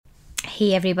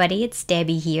Hey everybody, it's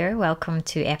Debbie here. Welcome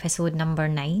to episode number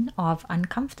 9 of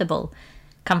Uncomfortable.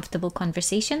 Comfortable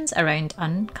conversations around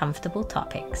uncomfortable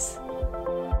topics.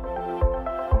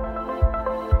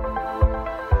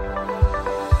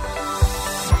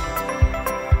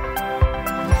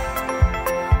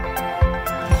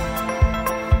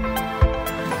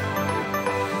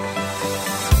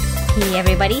 Hey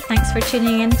everybody, thanks for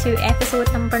tuning in to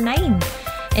episode number 9.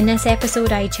 In this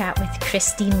episode, I chat with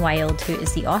Christine Wild, who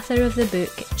is the author of the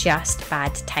book Just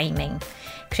Bad Timing.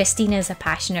 Christine is a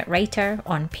passionate writer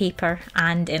on paper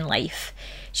and in life.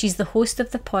 She's the host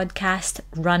of the podcast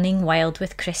Running Wild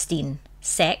with Christine: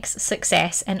 Sex,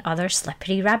 Success and Other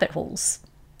Slippery Rabbit Holes.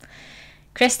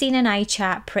 Christine and I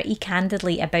chat pretty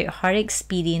candidly about her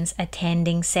experience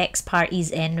attending sex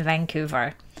parties in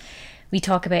Vancouver. We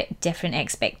talk about different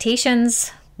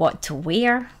expectations, what to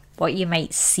wear, what you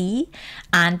might see,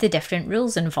 and the different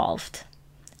rules involved.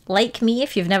 Like me,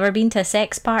 if you've never been to a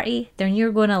sex party, then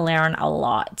you're going to learn a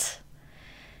lot.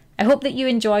 I hope that you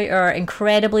enjoy our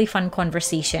incredibly fun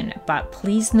conversation, but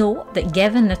please note that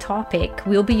given the topic,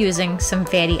 we'll be using some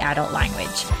very adult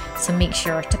language, so make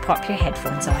sure to pop your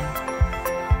headphones on.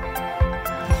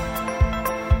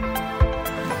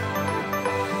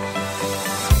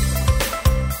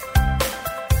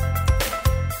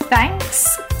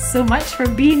 Thanks so much for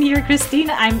being here, Christine.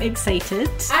 I'm excited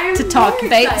to talk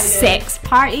about sex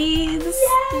parties.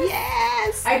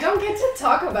 Yes! I don't get to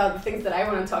talk about the things that I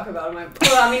want to talk about on my...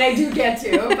 Well, I mean, I do get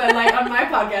to, but like on my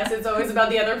podcast, it's always about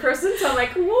the other person. So I'm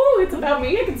like, whoa, it's about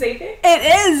me. I can say things.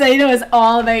 It is. I know it's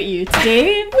all about you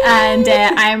today. And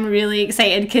I'm really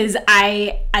excited because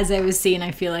as I was saying,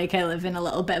 I feel like I live in a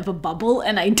little bit of a bubble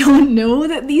and I don't know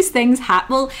that these things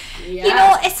happen. Well, you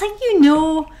know, it's like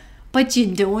but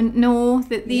you don't know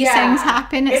that these things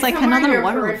happen. It's like another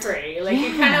world. Periphery. Like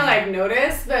you kind of like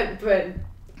notice, but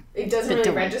it doesn't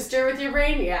really register with your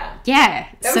brain. Yeah. Yeah.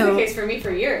 That was the case for me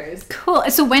for years. Cool.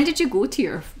 So when did you go to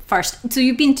your first? So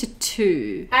you've been to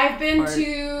 2. I've been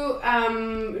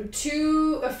to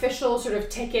 2 official sort of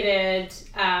ticketed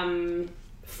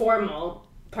formal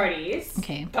parties.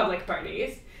 Okay. Public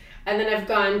parties. And then I've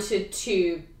gone to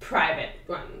 2 private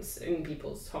ones in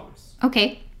people's homes.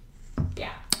 Okay.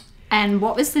 Yeah. And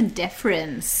what was the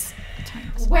difference?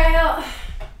 Well,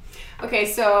 okay,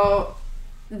 so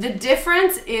the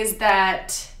difference is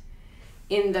that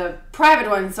in the private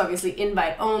one, it's obviously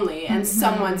invite only, and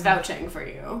someone's vouching for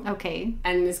you. Okay.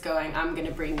 And is going, I'm going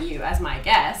to bring you as my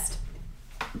guest.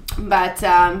 But,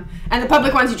 and the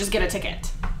public ones, you just get a ticket.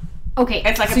 Okay.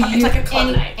 It's like a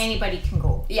club night. Anybody can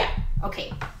go. Yeah.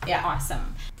 Okay. Yeah.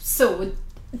 Awesome. So...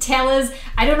 tell us,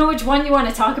 I don't know which one you want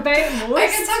to talk about most. I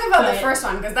can talk about the first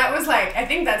one because that was like, I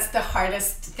think that's the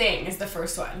hardest thing is the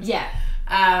first one. Yeah.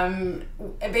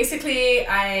 Basically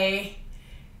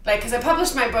because I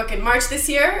published my book in March this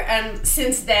year, and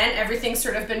since then everything's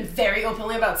sort of been very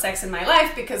openly about sex in my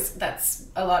life because that's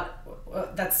what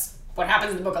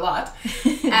happens in the book a lot.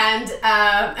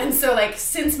 and so like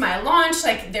since my launch,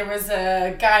 like there was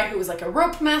a guy who was like a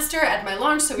rope master at my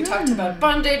launch, so we talked about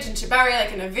bondage and shibari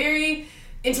like in a very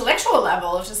intellectual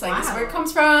level of just like this is where it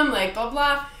comes from, like blah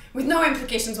blah, with no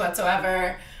implications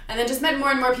whatsoever. And then just met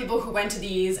more and more people who went to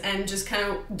these, and just kind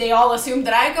of they all assumed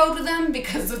that I go to them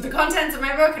because of the contents of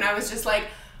my book, and I was just like,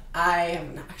 I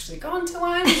haven't actually gone to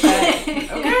one, but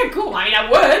okay, cool. I mean,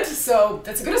 I would, so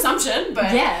that's a good assumption,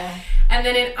 but yeah. And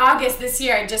then in August this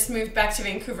year, I just moved back to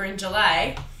Vancouver in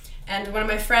July. And one of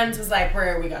my friends was like,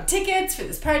 we got tickets for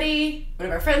this party. One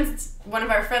of our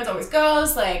friends always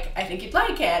goes, like, I think you'd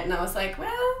like it. And I was like,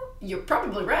 well, you're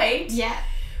probably right. Yeah.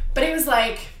 But it was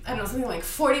like, I don't know, something like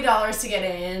 $40 to get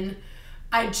in.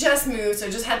 I just moved, so I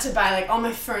just had to buy like all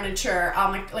my furniture, all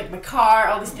my car,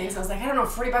 all these things. And I was like, I don't know,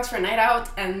 $40 for a night out,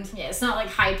 and yeah, it's not like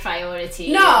high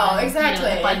priority. No, exactly.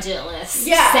 You know, budget list.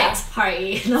 Yeah. Sex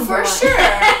party. For sure.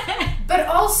 But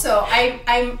also,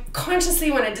 I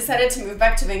consciously, when I decided to move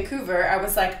back to Vancouver, I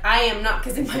was like, I am not,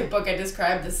 because in my book I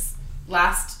described this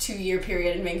last 2-year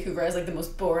period in Vancouver as like the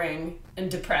most boring and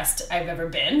depressed I've ever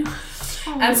been.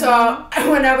 Oh. And so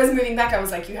when I was moving back, I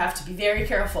was like, you have to be very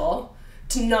careful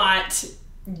to not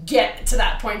get to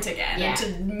that point again, and to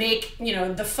make,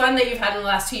 the fun that you've had in the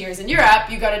last 2 years in Europe,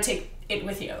 you got to take it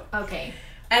with you. Okay.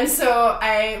 And so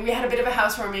we had a bit of a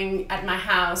housewarming at my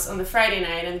house on the Friday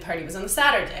night, and the party was on the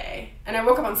Saturday. And I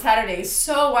woke up on Saturday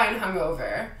so wine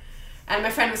hungover, and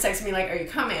my friend was texting me like, are you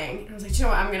coming? And I was like, you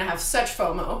know what, I'm going to have such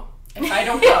FOMO if I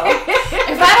don't go.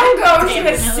 I'm just going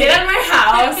to sit at my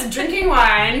house drinking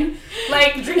wine,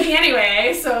 like drinking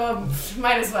anyway, so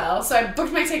might as well. So I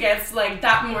booked my tickets like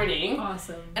that morning.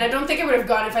 Awesome. And I don't think I would have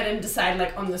gone if I didn't decide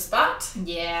like on the spot.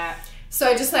 Yeah. So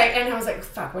I just and I was like,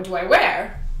 fuck, what do I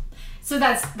wear? So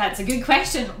that's a good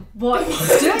question. What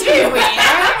do you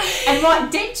wear? And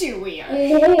what did you wear?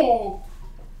 Oh.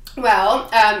 Well,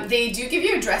 they do give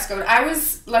you a dress code. I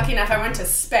was lucky enough, I went to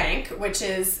Spank, which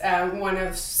is one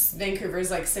of Vancouver's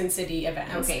like Sin City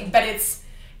events. Okay. But it's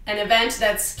an event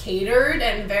that's catered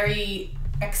and very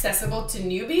accessible to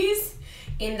newbies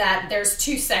in that there's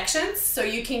 2 sections. So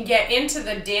you can get into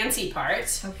the dancey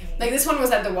part. Okay. Like this one was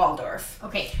at the Waldorf.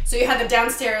 Okay. So you had the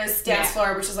downstairs dance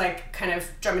floor, which is like kind of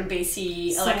drum and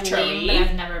bassy, electro-y. But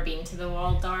I've never been to the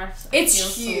Waldorf. So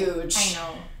It's huge. I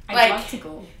know. I'd Like, love to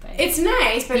go. But It's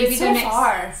nice, but maybe it's the so next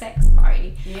far. sex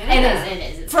party. Yeah. It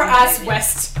is. It's For us, completely-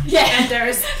 West Yeah.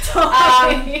 Enders.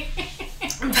 Totally.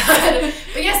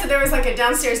 But yeah, so there was like a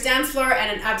downstairs dance floor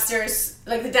and an upstairs,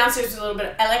 like the downstairs was a little bit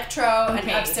of electro and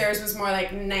Okay. upstairs was more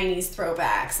like 90s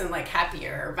throwbacks and like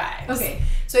happier vibes. Okay.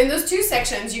 So in those 2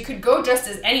 sections, you could go dressed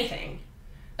as anything.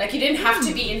 Like you didn't have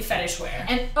to be in fetish wear.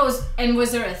 And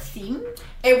was there a theme?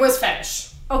 It was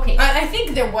fetish. Okay. I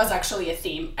think there was actually a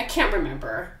theme. I can't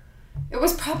remember. It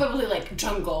was probably like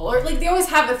jungle or like they always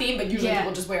have a theme, but usually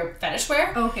people just wear fetish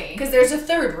wear. Okay. Because there's a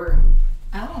 3rd room.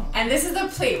 Oh. And this is the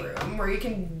playroom where you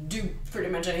can do pretty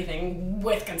much anything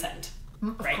with consent.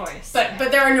 Of course. But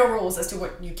there are no rules as to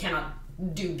what you cannot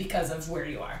do because of where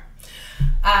you are.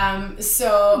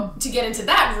 So to get into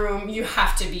that room, you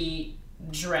have to be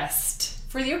dressed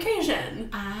for the occasion.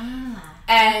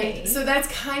 And so that's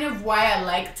kind of why I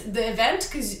liked the event,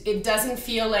 because it doesn't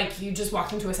feel like you just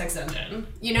walked into a sex dungeon.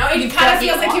 You know, it kind of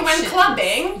feels like you went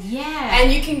clubbing. Yeah.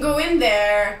 And you can go in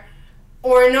there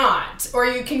or not, or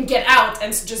you can get out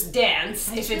and just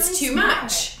dance if it's really too smart.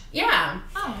 much. Yeah.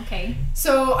 Oh, okay.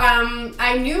 So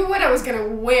I knew what I was gonna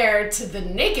wear to the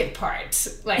naked part,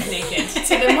 like naked,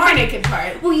 to the more naked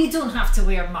part. Well, you don't have to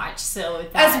wear much, so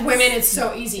that's... As women, it's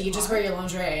so easy. You just wear your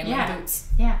lingerie and like boots.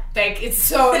 Yeah. Like it's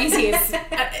so easy. It's,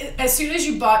 as soon as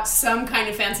you bought some kind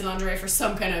of fancy lingerie for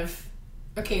some kind of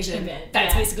occasion,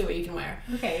 that's basically what you can wear.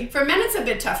 Okay. For men, it's a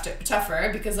bit tougher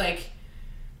because like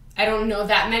I don't know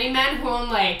that many men who own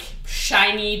like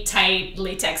shiny, tight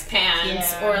latex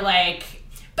pants or like.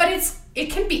 But it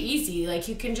can be easy. Like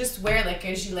you can just wear like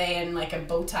a gilet and like a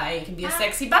bow tie. You can be a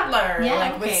sexy butler,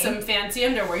 with some fancy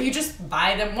underwear. You just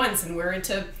buy them once and wear it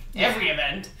to every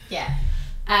event. Yeah.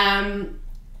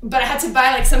 But I had to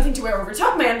buy like something to wear over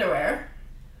top my underwear.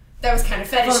 That was kind of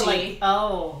fetishy.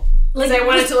 Because I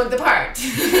wanted to look the part.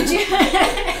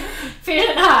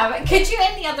 Fair enough. Could you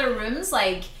in the other rooms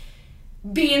like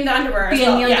be in the underwear? Be as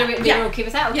well. in the underwear. They were okay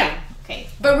with that. Okay. Yeah. Okay.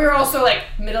 But we were also like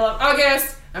middle of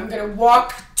August. I'm gonna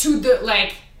walk to the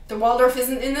Waldorf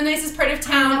isn't in the nicest part of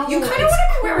town. You kind of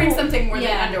want to be wearing something more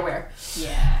than underwear.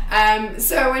 Yeah.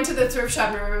 So I went to the thrift shop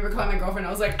and I remember calling my girlfriend. I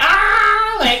was like,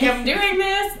 I'm doing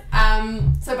this.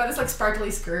 So I bought this like sparkly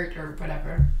skirt or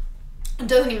whatever. It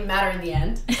doesn't even matter in the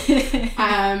end.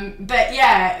 But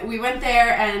yeah, we went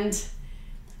there and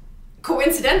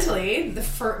coincidentally,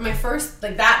 my first,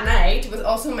 like that night was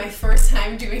also my first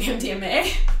time doing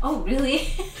MDMA. Oh, really?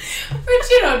 Which,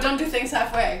 don't do things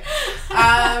halfway.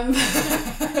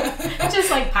 Just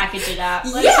like package it up.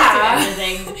 Let's just do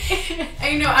everything.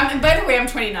 I know. And by the way, I'm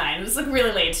 29. It's like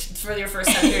really late for your first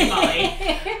time doing Molly.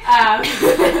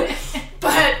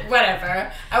 But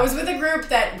whatever. I was with a group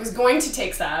that was going to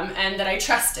take some and that I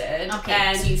trusted. Okay,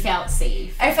 and so you felt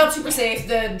safe. I felt super safe.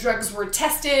 The drugs were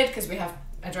tested because we have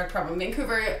a drug problem in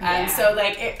Vancouver, and so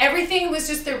like everything was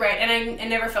just the right, and I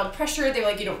never felt pressure. They were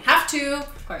like, you don't have to,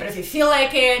 but if you feel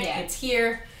like it, it's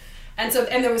here. And so,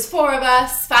 and there was 5 of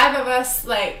us,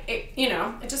 like it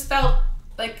just felt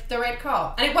like the right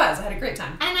call, and it was. I had a great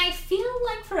time. And I feel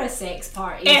like for a sex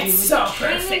party, it's you would so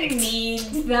kind perfect. of need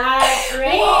that,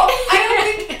 right? Well,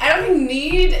 I don't think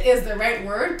need is the right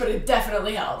word, but it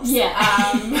definitely helps. Yeah.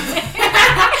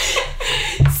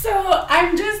 So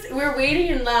we're waiting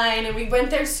in line, and we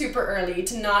went there super early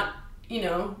to not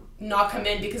come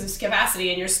in because of capacity,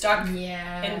 and you're stuck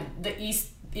in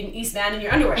East Van in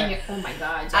your underwear. Oh my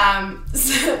god. Yeah.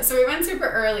 So we went super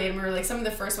early, and we were like some of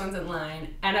the first ones in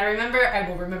line. And I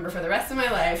will remember for the rest of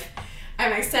my life. I'm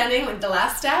like standing like the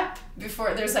last step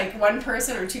before there's like one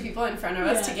person or 2 people in front of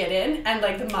us to get in, and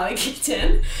like the Molly kicked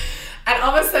in, and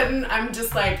all of a sudden I'm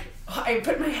just like. I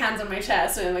put my hands on my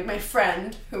chest, and like my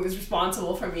friend who was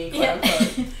responsible for me, quote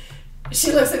unquote,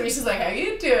 she looks at me, she's like, how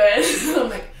you doing? I'm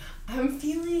like, I'm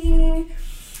feeling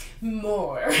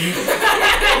more.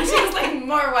 And she was like,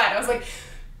 more what? I was like,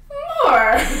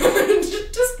 more.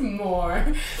 Just more.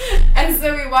 And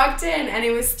so we walked in, and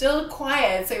it was still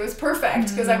quiet, so it was perfect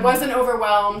because I wasn't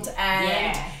overwhelmed,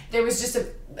 and there was just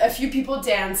a few people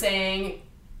dancing,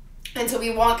 and so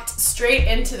we walked straight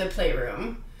into the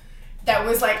playroom. That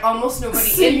was like almost nobody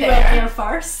so in you there. went there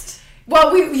first?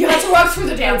 Well, you had to walk through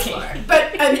the dance Okay. floor,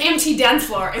 but an empty dance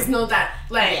floor is not that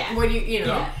like Yeah. what you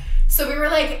know. Yeah. So we were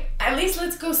like, at least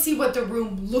let's go see what the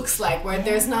room looks like where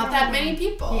there's not that many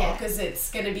people, Yeah. because it's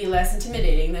gonna be less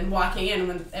intimidating than walking in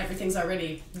when everything's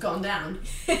already gone down.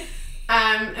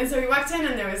 And so we walked in,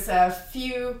 and there was a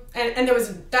few, and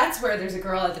that's where there's a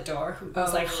girl at the door who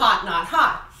was like hot, not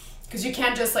hot, because you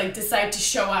can't just like decide to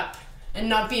show up and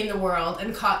not be in the world and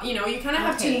you know, you kind of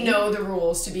have to know the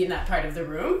rules to be in that part of the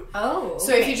room. Oh,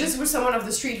 So if you just were someone off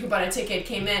the street who bought a ticket,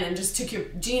 came in and just took your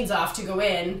jeans off to go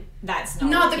in, that's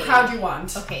not the crowd you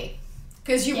want. Okay.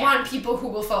 Because you want people who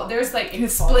will follow. There's like Who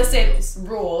follow explicit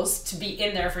rules to be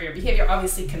in there for your behavior.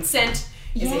 Obviously, consent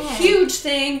is a Yeah. huge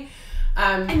thing.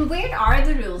 And where are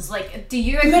the rules? Like, do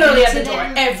you agree Literally at to the door,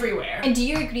 them? everywhere. And do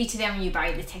you agree to them when you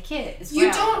buy the ticket as You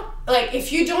well? don't, like,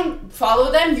 if you don't follow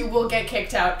them, you will get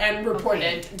kicked out and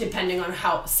reported, depending on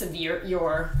how severe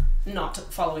your not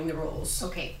following the rules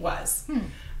was.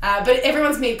 But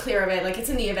everyone's made clear of it. Like, it's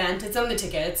in the event, it's on the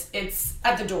tickets, it's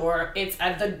at the door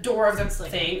of the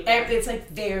thing. It's like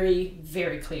very,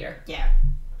 very clear. Yeah.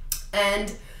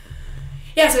 And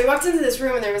yeah, so we walked into this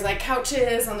room, and there was like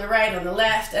couches on the right, on the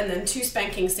left, and then 2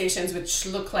 spanking stations, which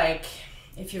look like,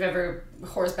 if you've ever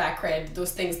horseback ridden,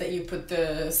 those things that you put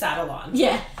the saddle on.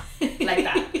 Yeah. Like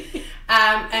that.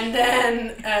 And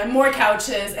then more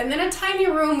couches, and then a tiny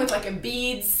room with like a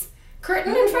beads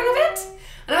curtain in front of it.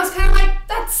 And I was kind of like,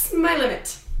 that's my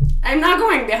limit. I'm not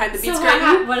going behind the beads So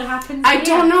curtain. what happens? I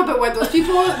don't know, but what those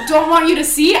people don't want you to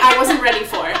see, I wasn't ready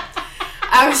for.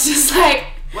 I was just like,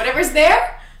 whatever's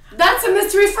there, that's a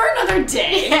mystery for another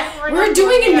day. Yeah, we're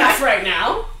doing enough right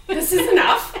now. This is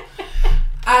enough.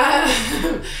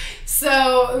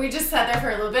 So we just sat there for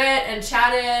a little bit and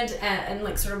chatted and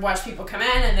like sort of watched people come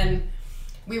in, and then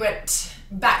we went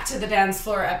back to the dance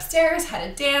floor upstairs,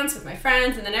 had a dance with my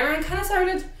friends, and then everyone kind of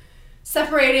started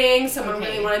separating. Someone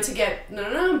really wanted to get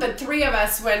but 3 of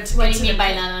us went. What do you mean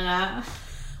by no?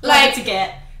 Like to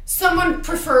get. Someone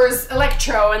prefers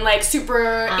electro and like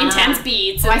super intense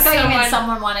beats. I And thought you meant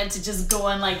someone wanted to just go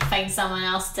and like find someone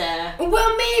else to.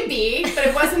 Well, maybe, but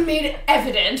it wasn't made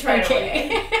evident right away.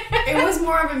 It was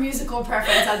more of a musical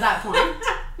preference at that point.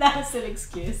 That's an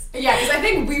excuse. Yeah, because I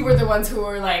think we were the ones who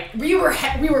were like, we were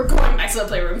going back to the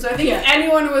playroom. So I think if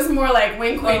anyone was more like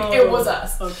wink wink, it was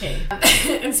us. Okay.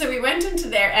 And so we went into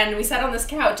there and we sat on this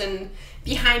couch, and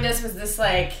behind us was this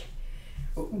like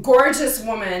gorgeous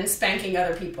woman spanking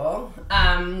other people,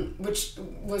 which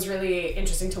was really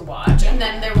interesting to watch. And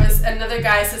then there was another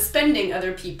guy suspending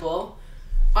other people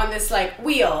on this like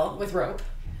wheel with rope.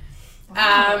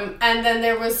 And then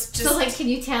there was just So like, can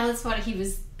you tell us what he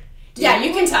was doing? Yeah,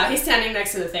 you can tell he's standing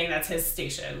next to the thing. That's his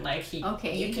station. Like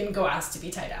you can go ask to be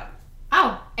tied up.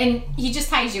 Oh, and he just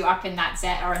ties you up and that's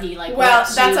it, or he like Well,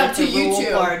 whips that's you up with to the you rope,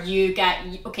 two. or you get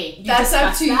you That's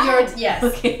up discuss to that? yes.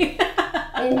 Okay.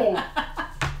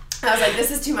 I was like, this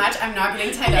is too much. I'm not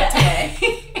getting tied up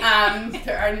today.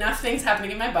 There are enough things happening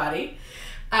in my body.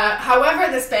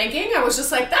 However, the spanking, I was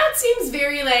just like, that seems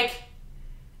very like,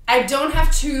 I don't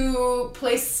have to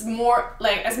place more,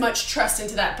 like, as much trust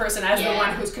into that person as the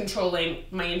one who's controlling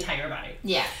my entire body.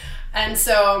 Yeah. And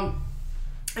so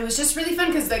it was just really fun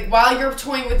because, like, while you're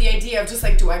toying with the idea of just,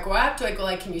 like, do I go up? Do I go,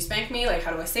 like, can you spank me? Like,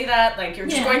 how do I say that? Like, you're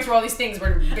just going through all these things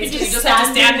where basically you just have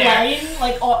to stand there. Line,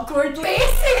 like, awkwardly.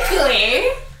 Basically,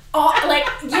 like,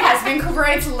 yes,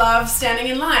 Vancouverites love standing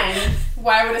in line.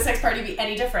 Why would a sex party be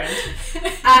any different?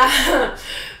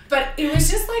 But it was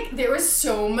just, like, there was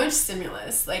so much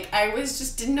stimulus. Like, I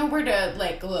didn't know where to,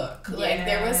 like, look. Like,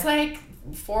 there was, like,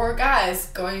 4 guys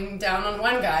going down on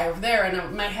one guy over there,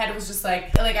 and my head was just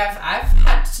like I've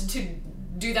had to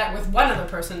do that with one other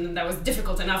person, and that was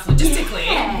difficult enough logistically.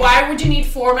 Why would you need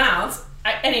 4 mouths?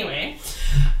 Anyway,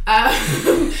 just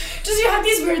you have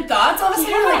these weird thoughts all of a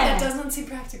sudden. Like, that doesn't seem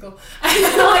practical.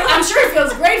 Like, I'm sure it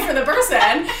feels great for the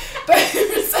person, but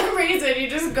for some reason you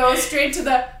just go straight to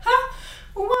the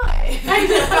why?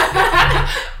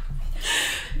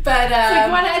 But it's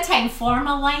like, one at a time, form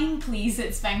a line, please.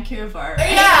 It's Vancouver.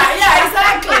 Yeah,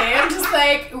 exactly. I'm just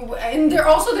like, and there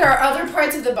are other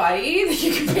parts of the body that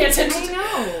you can pay attention to.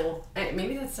 I know.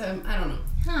 Maybe that's I don't know.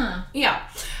 Huh. Yeah.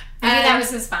 Maybe that was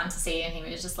his fantasy, and he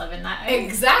was just living that out.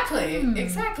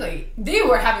 Exactly. They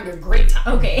were having a great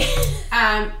time. Okay.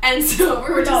 And so we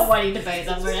were not worried about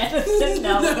them or anything.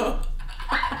 No.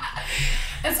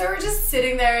 And so we're just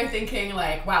sitting there thinking,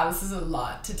 like, wow, this is a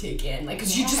lot to take in. Like,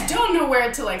 because you just don't know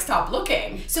where to, like, stop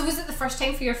looking. So was it the first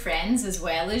time for your friends as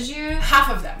well as you? Half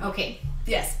of them. Okay.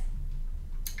 Yes.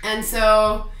 And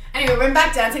so, anyway, we went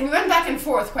back dancing. We went back and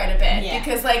forth quite a bit. Yeah.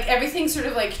 Because, like, everything sort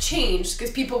of, like, changed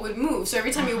because people would move. So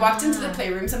every time you walked into the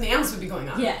playroom, something else would be going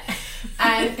on. Yeah.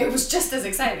 And it was just as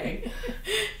exciting.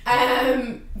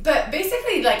 But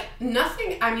basically, like,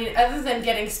 nothing, I mean, other than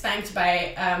getting spanked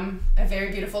by a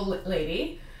very beautiful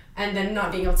lady and then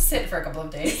not being able to sit for a couple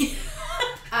of days.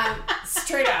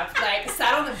 Straight up, like,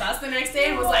 sat on the bus the next day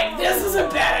and was like, this is a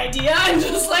bad idea, and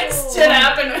just, like, stood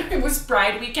up, and it was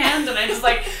Pride weekend, and I just,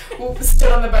 like,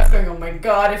 stood on the bus going, oh my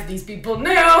god, if these people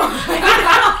knew.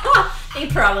 They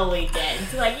probably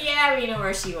did. Like, yeah, we know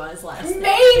where she was last night.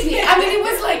 Maybe. I mean, it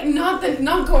was, like,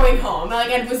 not going home.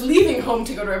 Like, I was leaving home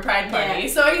to go to a Pride party,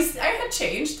 so I had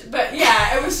changed, but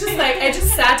yeah, it was just, like, I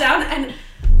just sat down, and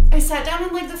I sat down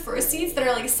in, like, the first seats that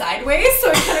are, like, sideways, so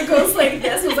it kind of goes like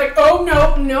this. I was like, oh,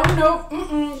 no,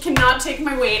 cannot take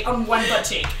my weight on one butt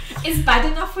cheek. It's bad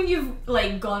enough when you've,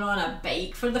 like, gone on a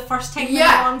bike for the first time in a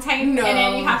long time, no. and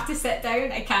then you have to sit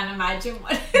down. I can't imagine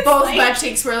what it's Both like. butt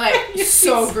cheeks were, like,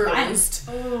 so bruised.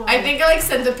 Oh. I think I, like,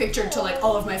 sent the picture to, like,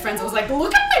 all of my friends. I was like,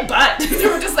 look at my butt. They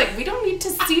were just like, we don't need to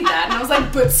see that. And I was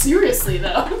like, but seriously,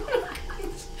 though.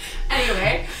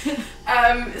 Anyway,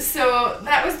 so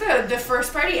that was the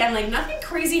first party, and, like, nothing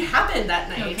crazy happened that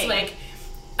night, like,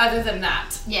 other than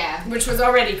that. Yeah. Which was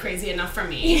already crazy enough for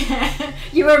me. Yeah.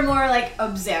 You were more, like,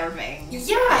 observing.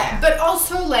 Yeah, but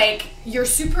also, like, you're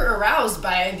super aroused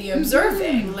by the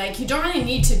observing. Like, you don't really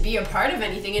need to be a part of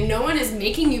anything, and no one is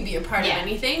making you be a part of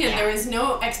anything, and there is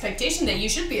no expectation that you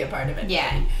should be a part of anything.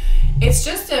 Yeah. It's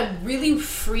just a really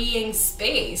freeing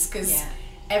space, because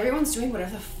everyone's doing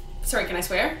whatever the sorry, can I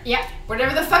swear? Yeah.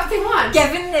 Whatever the fuck they want.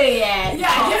 Given the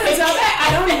I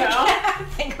don't know. I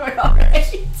think we're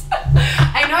alright.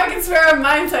 I know I can swear on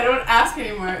mine, so I don't ask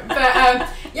anymore. But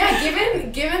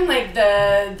given like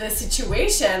the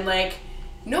situation, like,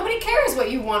 nobody cares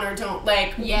what you want or don't,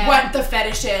 like, what the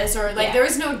fetish is, or like there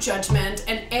is no judgment,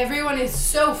 and everyone is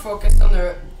so focused on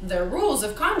their rules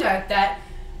of conduct that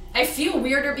I feel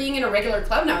weirder being in a regular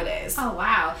club nowadays. Oh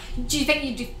wow! Do you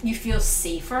think you feel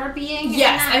safer being?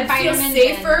 Yes, in that I feel environment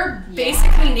safer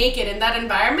basically naked in that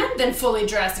environment than fully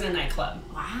dressed in a nightclub.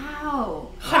 Wow,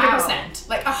 100%,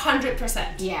 like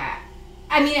 100%. Yeah,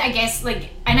 I mean, I guess, like,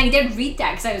 and I did read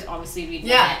that because I was obviously reading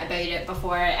about it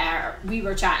before we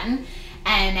were chatting.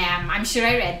 And I'm sure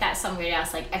I read that somewhere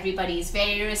else, like, everybody's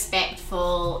very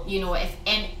respectful, you know,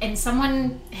 and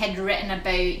someone had written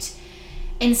about,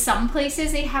 in some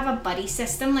places they have a buddy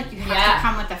system, like, you have to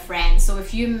come with a friend, so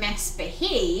if you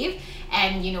misbehave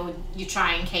and, you know, you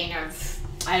try and kind of,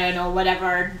 I don't know,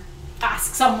 whatever,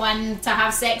 ask someone to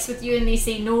have sex with you and they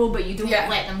say no, but you don't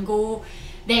let them go,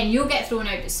 then you'll get thrown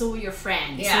out, but so will your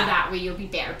friend. So that way you'll be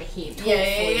better behaved,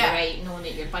 hopefully, right? Knowing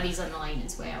that your buddy's on the line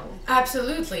as well.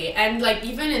 Absolutely. And, like,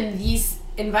 even in these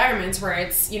environments where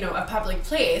it's, you know, a public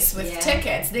place with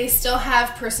tickets, they still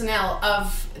have personnel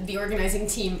of the organizing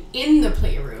team in the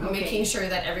playroom, making sure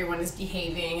that everyone is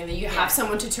behaving and that you have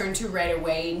someone to turn to right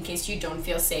away in case you don't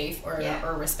feel safe or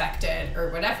respected or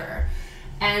whatever.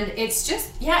 And it's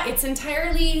just, it's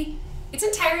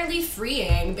entirely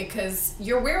freeing because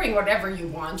you're wearing whatever you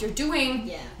want. You're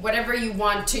doing whatever you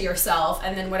want to yourself,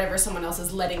 and then whatever someone else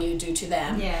is letting you do to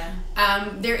them.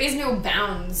 There is no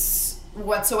bounds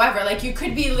whatsoever. Like, you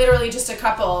could be literally just a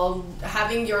couple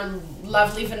having your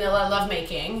lovely vanilla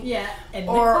lovemaking. In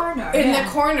the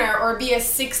corner, or be a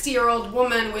 60-year-old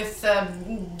woman with a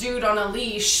dude on a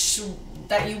leash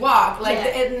that you walk, like,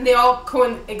 and they all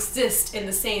coexist in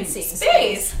the same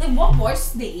space. Like, what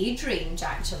was the age range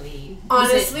actually?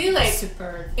 Honestly, like,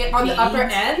 super on the upper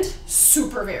end,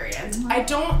 super variant. I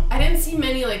didn't see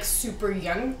many, like, super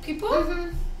young people.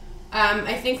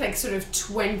 I think, like, sort of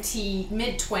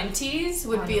mid-20s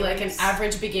would be like an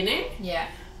average beginning.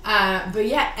 But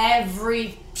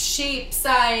every shape,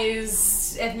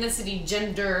 size, ethnicity,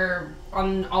 gender,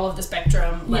 on all of the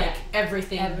spectrum, like,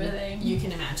 everything you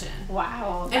can imagine.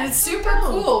 Wow. And it's super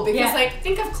cool because, like,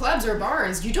 think of clubs or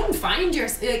bars. You don't find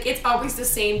like, it's always the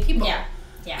same people.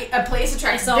 A place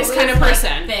attracts this kind of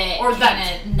person, like or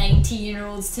that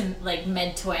 19-year-olds to, like,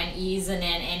 mid-20s, and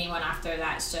then anyone after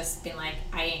that's just been like,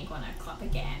 I ain't going to club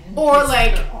again. Or,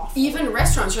 like, even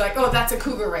restaurants, you're like, oh, that's a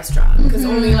cougar restaurant because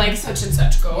only, like, such and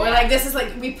such go. Or, like, this is,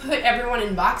 like, we put everyone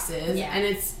in boxes, and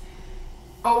it's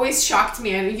always shocked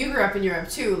me. I mean, you grew up in Europe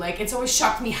too. Like, it's always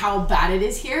shocked me how bad it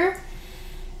is here.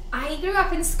 I grew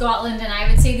up in Scotland, and I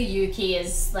would say the UK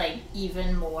is, like,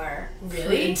 even more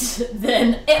really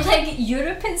than it. Like,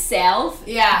 Europe itself,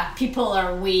 people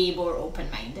are way more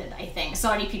open-minded, I think.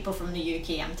 Sorry, people from the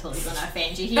UK, I'm totally gonna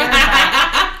offend you here,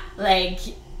 but, like,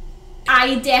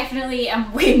 I definitely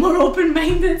am way more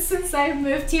open-minded since I've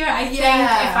moved here. I think if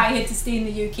I had to stay in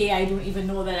the UK, I don't even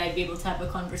know that I'd be able to have a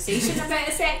conversation about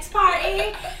a sex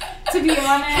party, to be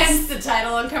honest. Hence the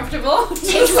title Uncomfortable.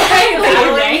 Exactly,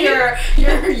 right?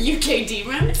 Your UK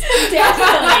demons.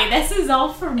 Definitely, this is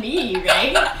all for me,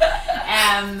 right?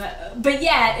 But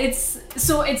yeah, it's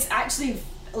actually,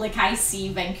 like, I see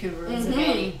Vancouver as a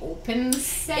very open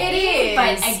city. It is.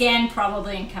 But again,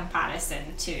 probably in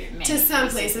comparison to many some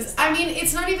places. I mean,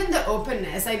 it's not even the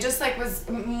openness. I just was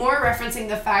more referencing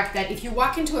the fact that if you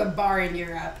walk into a bar in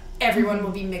Europe, everyone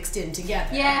will be mixed in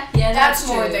together. Yeah, that's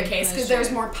more true. the case because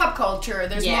there's more pub culture.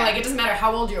 There's more it doesn't matter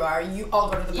how old you are, you all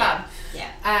go to the pub.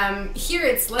 Yeah. Here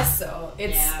it's less so.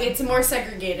 It's more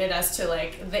segregated as to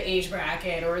like the age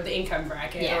bracket or the income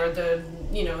bracket or the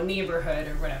neighborhood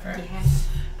or whatever.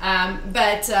 Yeah.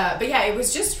 But yeah, it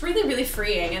was just really, really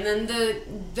freeing. And then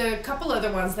the couple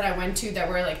other ones that I went to that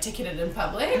were like ticketed in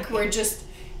public were just,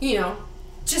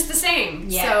 just the same.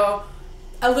 Yeah. So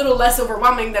a little less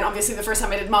overwhelming than obviously the first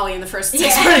time I did Molly in the first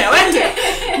sex party I went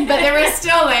to. But there was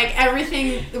still like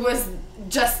everything was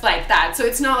just like that. So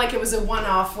it's not like it was a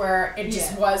one-off where it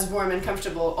just was warm and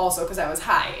comfortable also because I was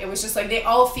high. It was just like they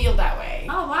all feel that way.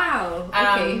 Oh wow.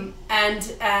 Okay.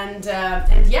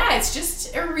 And yeah, it's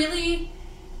just a really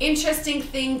interesting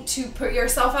thing to put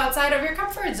yourself outside of your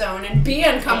comfort zone and be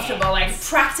uncomfortable. Like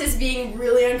practice being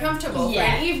really uncomfortable for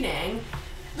an evening.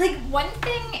 Like one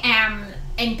thing, and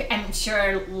I'm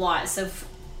sure lots of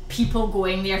people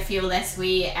going there feel this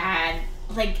way, and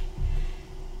like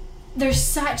there's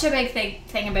such a big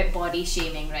thing about body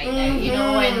shaming right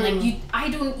now, and like I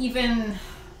don't even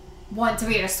want to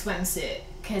wear a swimsuit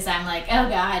because I'm like, oh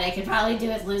god, I could probably do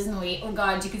with losing weight. Oh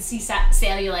god, you could see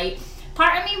cellulite.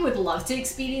 Part of me would love to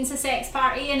experience a sex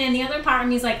party, and then the other part of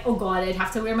me is like, oh god, I'd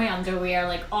have to wear my underwear.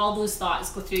 Like all those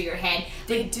thoughts go through your head.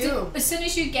 They do. As soon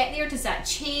as you get there, does that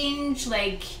change?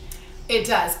 Like, it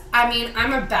does. I mean,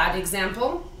 I'm a bad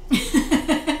example.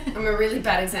 I'm a really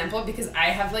bad example because I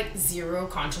have like zero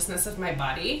consciousness of my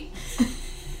body.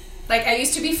 Like I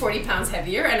used to be 40 pounds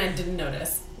heavier and I didn't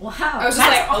notice. Wow. I was just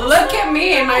like, awesome. Look at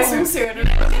me in my swimsuit, and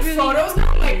I look at photos and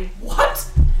I'm like,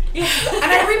 what? And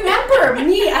I remember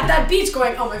me at that beach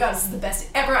going, oh my god, this is the best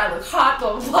ever, I look hot,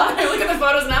 blah blah blah. I look at the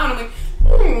photos now and I'm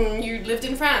like, you lived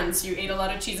in France, you ate a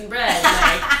lot of cheese and bread.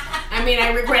 Like, I mean,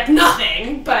 I regret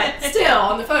nothing, but still,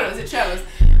 on the photos it shows.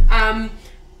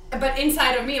 But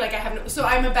inside of me, like I have no, so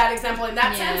I'm a bad example in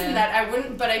that sense, in that I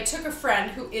wouldn't, but I took a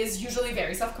friend who is usually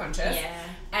very self-conscious,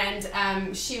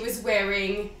 and she was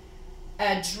wearing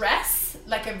a dress,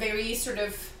 like a very sort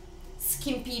of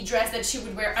skimpy dress that she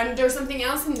would wear under something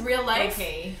else in real life.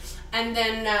 Okay. And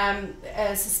then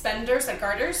suspenders, like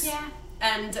garters. Yeah.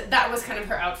 And that was kind of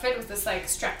her outfit, with this like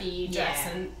strappy dress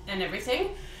and everything.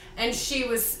 And she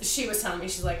was telling me,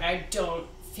 she's like, I don't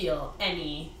feel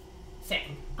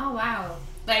anything. Oh wow.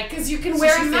 Like, because you can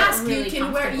wear a mask, really you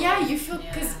can wear, you feel,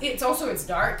 because it's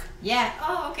dark. Yeah.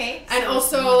 Oh, okay. And so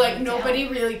also, like, nobody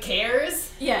really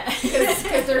cares. Yeah.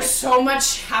 Because there's so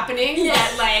much happening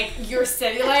that, like, your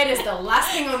cellulite is the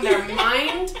last thing on their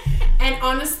mind. And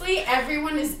honestly,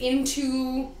 everyone is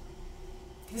into,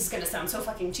 this is going to sound so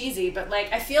fucking cheesy, but,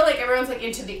 like, I feel like everyone's, like,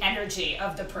 into the energy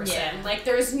of the person. Yeah. Like,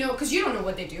 there's no, because you don't know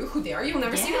what they do, who they are. You'll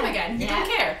never see them again. You don't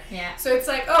care. Yeah. So it's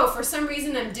like, oh, for some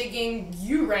reason I'm digging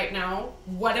you right now,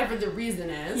 whatever the reason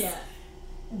is. Yeah.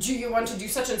 Do you want to do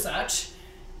such and such?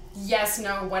 Yes,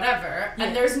 no, whatever. Yeah.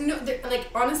 And there's no, like,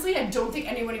 honestly, I don't think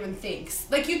anyone even thinks.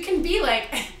 Like, you can be like,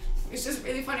 it's just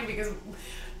really funny because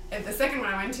the second one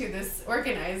I went to, this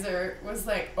organizer was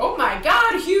like, oh my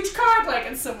god, huge cock, like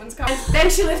in someone's cock. Then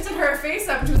she lifted her face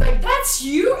up and she was like, that's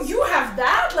you? You have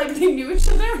that? Like they knew each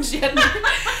other and she had and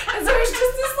so it was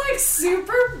just this like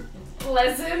super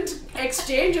pleasant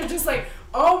exchange of just like,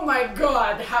 oh my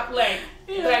god, how, like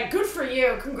good for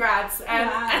you, congrats. And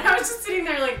I was just sitting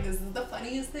there like, this is the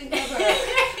funniest thing ever.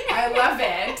 I love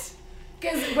it.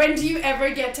 Because when do you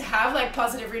ever get to have like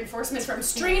positive reinforcement from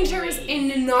strangers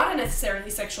in not a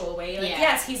necessarily sexual way? Like,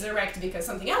 yes, he's erect because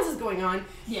something else is going on.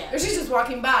 Yeah. Or she's just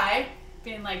walking by,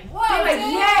 being like, whoa, being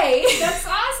like, yay, that's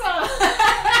awesome.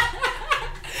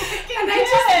 And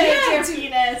I just,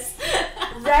 penis.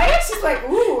 Right? She's like,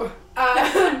 ooh.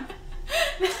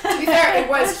 To be fair, it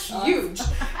was huge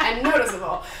and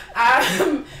noticeable.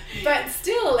 But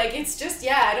still, like, it's just,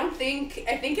 I think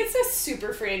it's a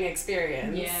super freeing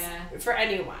experience for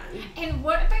anyone. And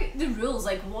what about the rules?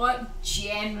 Like, what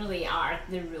generally are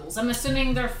the rules? I'm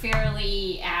assuming they're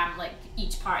fairly, like,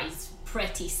 each party's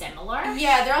pretty similar.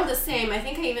 Yeah, they're all the same. I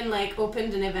think I even, like,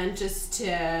 opened an event just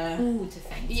to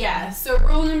think. Yeah, so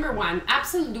rule number 1,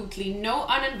 absolutely no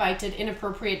uninvited,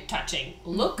 inappropriate touching.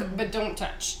 Look, but don't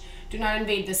touch. Do not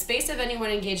invade the space of anyone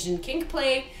engaged in kink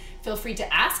play. Feel free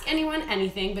to ask anyone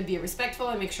anything, but be respectful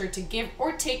and make sure to give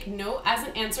or take no as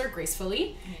an answer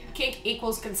gracefully. Yeah. Kink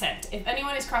equals consent. If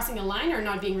anyone is crossing a line or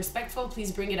not being respectful,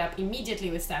 please bring it up immediately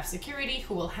with staff security,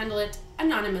 who will handle it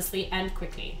anonymously and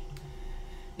quickly.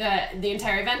 The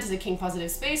entire event is a kink positive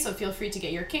space, so feel free to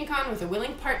get your kink on with a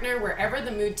willing partner wherever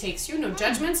the mood takes you. No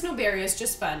judgments, no barriers,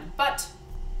 just fun. But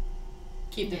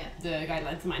keep the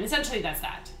guidelines in mind. Essentially, that's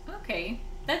that. Okay.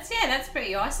 That's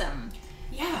pretty awesome.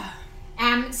 Yeah.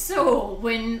 So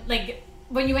when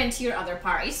you went to your other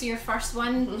party, so your first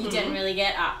one, you didn't really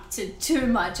get up to too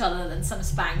much other than some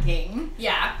spanking.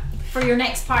 Yeah. For your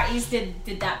next parties,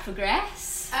 did that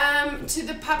progress? To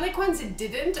the public ones, it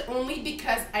didn't, only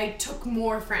because I took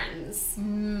more friends.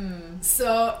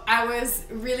 So I was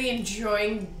really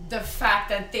enjoying the fact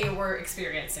that they were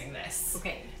experiencing this.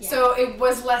 Okay. Yeah. So it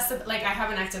was less of, like, I have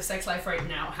an active sex life right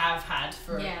now, have had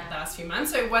for the last few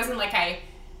months, so it wasn't like I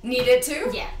needed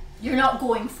to. Yeah. You're not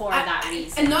going for that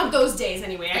reason. And not those days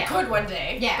anyway. Yeah. I could one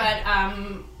day. Yeah.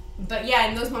 But yeah,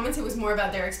 in those moments it was more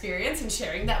about their experience and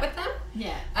sharing that with them.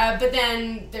 Yeah. But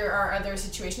then there are other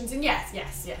situations, and yes,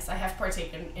 I have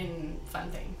partaken in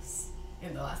fun things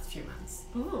in the last few months.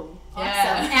 Ooh,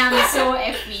 yeah. Awesome. So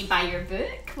if we buy your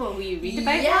book, will we read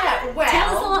about it? Yeah, well,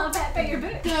 tell us a little bit about your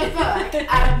book.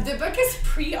 The book is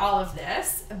pre all of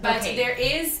this, but there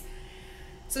is.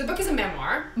 So the book is a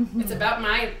memoir. It's about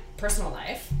my personal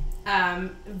life.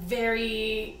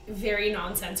 Very, very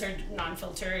non-censored,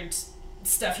 non-filtered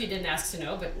stuff you didn't ask to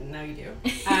know, but now you do.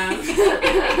 Hi,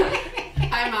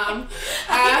 Mom.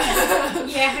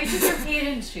 Yeah, how did your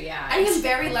parents react? I am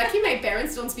very lucky. My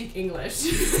parents don't speak English.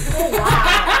 Oh,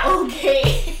 wow.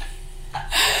 Okay.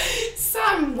 So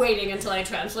I'm waiting until I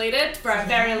translate it for a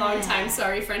very long time.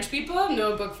 Sorry, French people,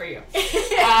 no book for you.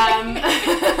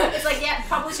 It's like,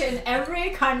 publish it in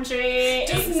every country,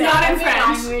 just not in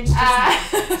French. Language.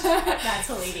 That's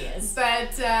hilarious.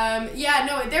 But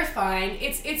they're fine.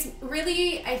 It's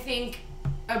really, I think,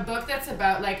 a book that's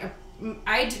about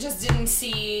I just didn't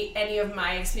see any of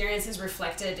my experiences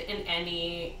reflected in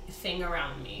anything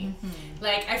around me.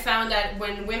 Like, I found that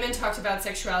when women talked about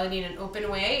sexuality in an open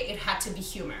way, it had to be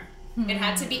humor. It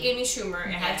had to be Amy Schumer.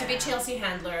 It had to be Chelsea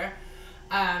Handler.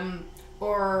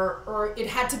 Or it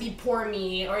had to be Poor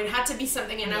Me. Or it had to be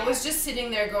something. And I was just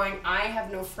sitting there going, I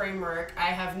have no framework. I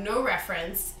have no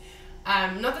reference.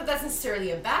 Not that that's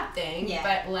necessarily a bad thing,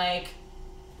 but like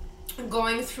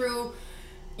going through,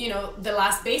 the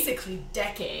last basically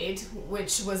decade,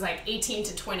 which was like 18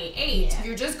 to 28,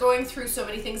 you're just going through so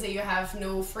many things that you have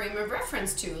no frame of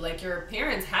reference to. Like, your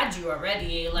parents had you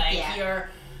already. Like, you're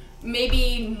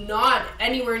maybe not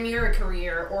anywhere near a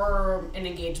career or an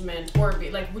engagement or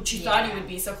like what you thought you would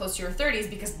be so close to your 30s,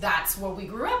 because that's what we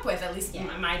grew up with, at least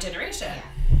my generation.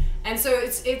 And so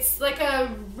it's like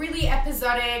a really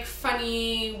episodic,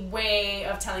 funny way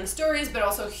of telling stories, but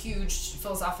also huge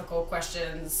philosophical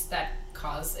questions that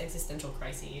cause existential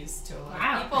crises to a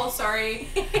lot of people. Sorry.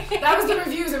 That was the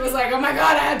reviews. It was like, oh my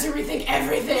god, I had to rethink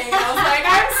everything. I was like,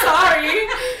 I'm sorry.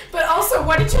 But also,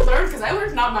 what did you learn? Because I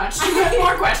learned not much. You had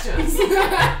more questions.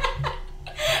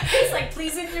 It's like,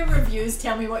 please in your reviews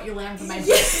tell me what you learned from my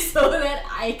book so that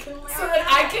I can learn. So that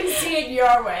I can see it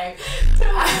your way.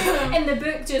 In the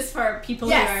book, just for people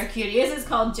who are curious, it's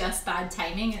called Just Bad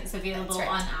Timing. It's available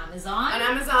on Amazon. On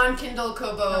Amazon, Kindle,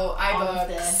 Kobo,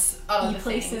 iBooks, all of the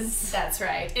e-places. That's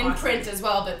right. In print as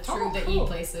well, but through the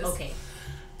e-places. Okay.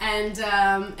 And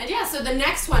so the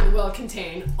next one will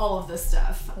contain all of this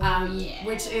stuff,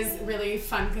 which is really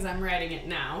fun because I'm writing it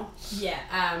now.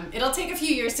 Yeah. It'll take a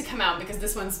few years to come out because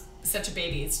this one's such a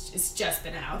baby. It's just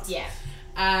been out. Yeah.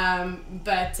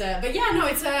 But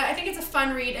I think it's a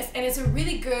fun read, and it's a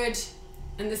really good.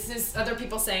 And this is other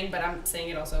people saying, but I'm saying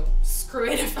it also. Screw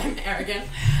it if I'm arrogant.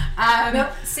 Nope.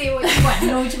 Say what you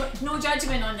want. No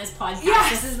judgment on this podcast.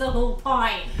 Yes. This is the whole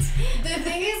point. The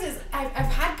thing is I've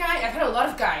had a lot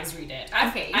of guys read it.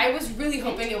 I was really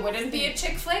hoping it wouldn't be a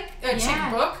chick flick,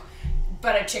 chick book,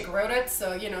 but a chick wrote it.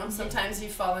 So sometimes you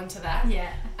fall into that.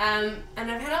 Yeah. And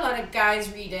I've had a lot of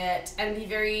guys read it and be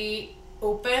very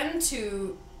open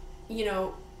to,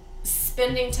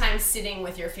 spending time sitting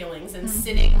with your feelings and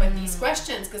sitting with these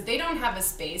questions, because they don't have a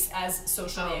space as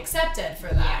socially accepted for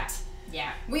that.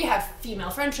 Yeah. We have female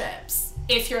friendships,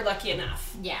 if you're lucky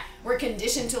enough. Yeah. We're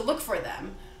conditioned to look for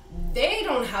them. They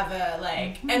don't have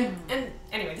a, and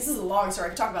anyway, this is a long story. I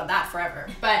could talk about that forever,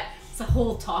 but it's a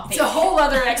whole topic. It's a whole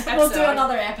other episode. We'll do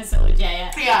another episode,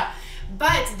 Yeah.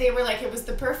 But they were like, it was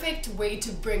the perfect way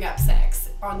to bring up sex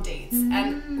on dates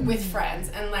and with friends.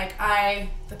 And a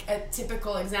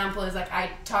typical example is I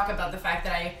talk about the fact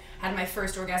that I had my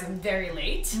first orgasm very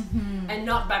late and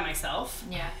not by myself.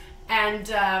 Yeah.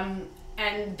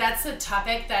 And that's a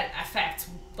topic that affects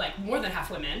like more than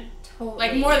half women. Totally.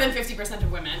 Like more than 50%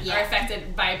 of women are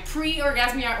affected by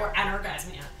pre-orgasmia or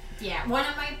anorgasmia. Yeah,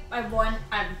 I want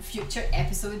a future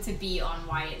episode to be on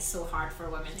why it's so hard for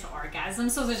women to orgasm.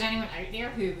 So if there's anyone out there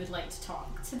who would like to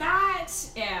talk to that,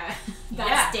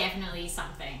 that's definitely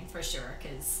something for sure,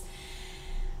 because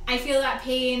I feel that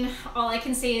pain. All I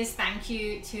can say is thank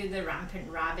you to the rampant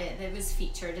rabbit that was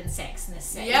featured in Sex and the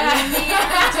City.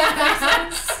 Yeah.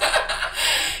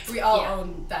 We all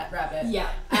own that rabbit.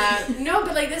 Yeah. No,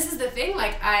 but like this is the thing.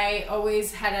 Like I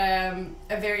always had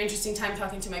a very interesting time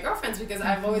talking to my girlfriends because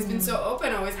I've always been so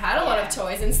open, always had a lot of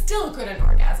toys, and still couldn't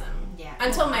orgasm. Yeah.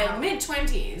 Until my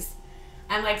mid-20s.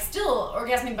 And like still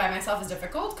orgasming by myself is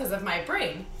difficult because of my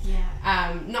brain.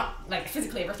 Yeah. Not like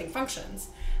physically everything functions.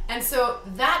 And so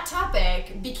that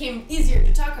topic became easier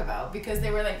to talk about because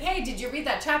they were like, hey, did you read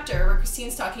that chapter where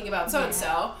Christine's talking about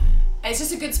so-and-so? And it's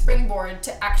just a good springboard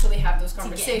to actually have those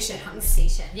conversations.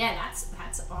 Yeah,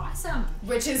 that's awesome.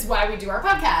 Which is why we do our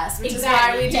podcast. Which is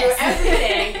why we do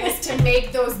everything, is to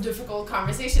make those difficult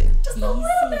conversations just a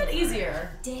little bit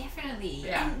easier. Definitely.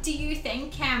 Yeah. And do you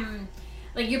think,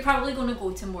 like you're probably going to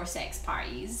go to more sex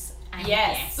parties?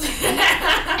 Yes.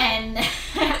 And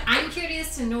I'm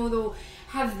curious to know though,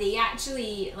 have they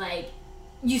actually, like,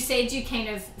 you said you kind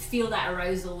of feel that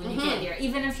arousal when you get there,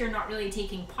 even if you're not really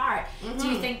taking part. Do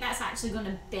you think that's actually going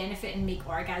to benefit and make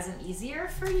orgasm easier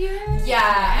for you? Yeah,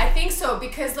 I think so,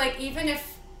 because like even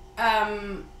if how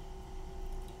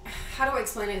do I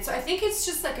explain it? So I think it's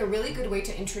just like a really good way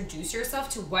to introduce yourself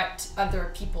to what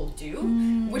other people do,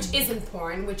 which isn't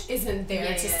porn, which isn't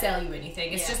there to sell you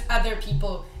anything. It's just other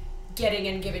people getting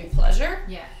and giving pleasure.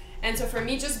 Yeah. And so for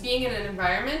me, just being in an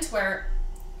environment where,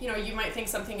 you know, you might think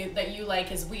something that you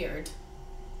like is weird.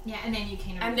 Yeah, and then you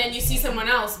kind of... And then you see someone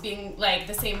else being like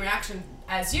the same reaction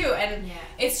as you. And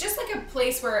it's just like a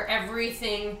place where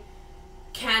everything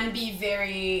can be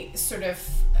very sort of...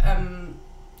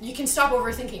 you can stop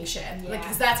overthinking shit. Like,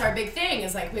 because that's our big thing,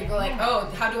 is like, we go like, oh,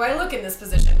 how do I look in this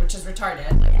position? Which is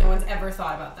retarded. Like, no one's ever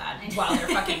thought about that while they're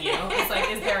fucking you. It's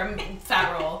like, is there a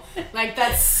fat roll? Like,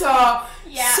 that's so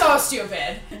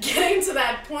stupid. Getting to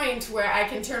that point where I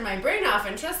can turn my brain off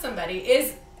and trust somebody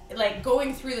is, like,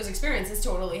 going through those experiences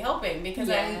totally helping, because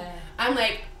I'm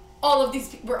like, all of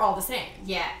these, we're all the same.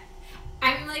 Yeah.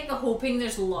 I'm, like, hoping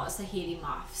there's lots of hairy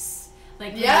muffs.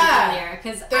 Like earlier,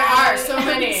 because there are so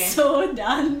many. I'm so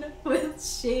done with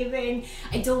shaving.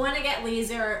 I don't want to get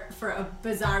laser for a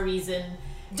bizarre reason.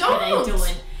 But I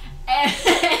don't.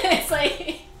 It's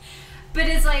like, but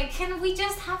it's like, can we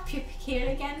just have pubic hair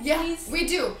again, please? Yeah, we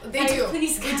do. They do.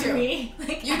 Please, we do. Me.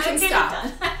 Like, you can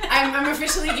stop. I'm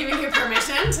officially giving you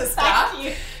permission to stop. Thank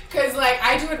you. Because like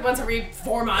I do it once every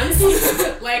 4 months.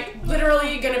 Like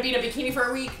literally gonna be in a bikini for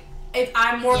a week. If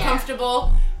I'm more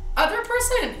comfortable. Other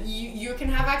person, you can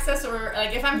have access, or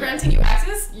like if I'm granting you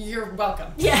access, you're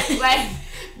welcome. Yeah. Like,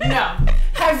 no.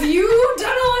 Have you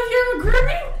done all of your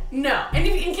grooming? No. And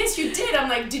if, in case you did, I'm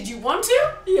like, did you want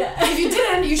to? Yeah. If you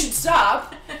didn't, you should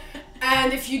stop.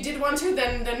 And if you did want to,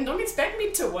 then don't expect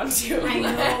me to want to.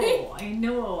 I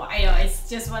know. It's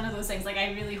just one of those things. Like,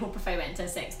 I really hope if I went to a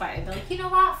sex party, I'd be like, you know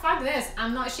what? Fuck this.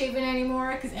 I'm not shaving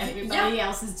anymore, because everybody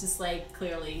else is just like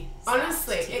clearly.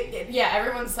 Honestly,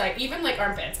 everyone's like, even like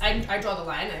armpits. I draw the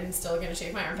line. I'm still gonna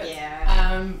shave my armpits.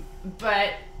 Yeah.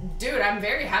 But dude, I'm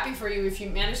very happy for you if you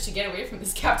manage to get away from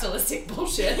this capitalistic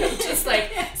bullshit of just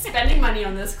like spending money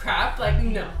on this crap. Like,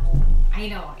 no. I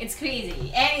know, it's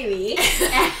crazy. Anyway,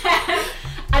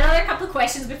 another couple of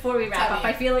questions before we wrap up.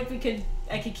 I feel like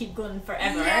I could keep going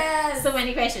forever. Yes. So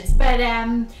many questions, but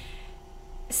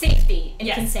safety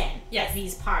and consent at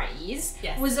these parties.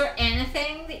 Yes. Was there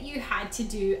anything that you had to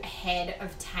do ahead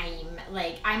of time?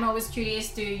 Like, I'm always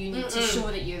curious, do you need to show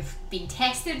that you've been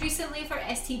tested recently for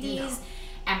STDs? No.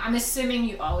 I'm assuming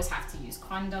you always have to use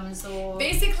condoms, though.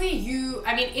 Basically, if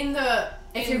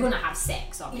you're going to have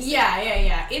sex, obviously.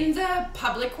 Yeah. In the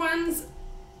public ones,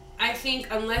 I think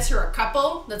unless you're a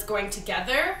couple that's going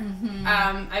together,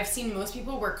 I've seen most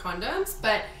people wear condoms,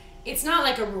 but it's not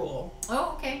like a rule.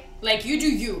 Oh, okay. Like, you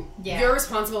do you. Yeah. You're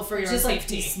responsible for your own safety. Just, like,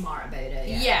 be smart about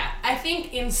it. Yeah. I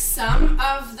think in some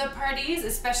of the parties,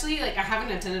 especially, like, I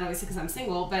haven't attended, obviously, because I'm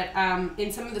single, but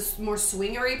in some of the more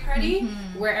swingery party,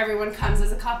 where everyone comes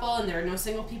as a couple and there are no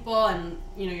single people and,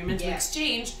 you know, you're meant to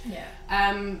exchange. Yeah.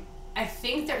 I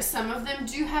think some of them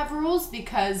do have rules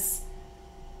because,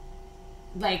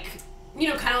 like, you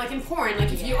know, kind of like in porn,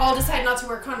 like if you all decide not to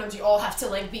wear condoms, you all have to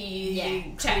like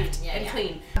be checked and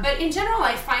clean. But in general,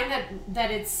 I find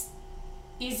that it's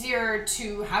easier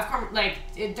to have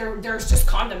there's just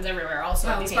condoms everywhere also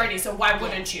at these parties, so why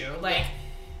wouldn't you? Like,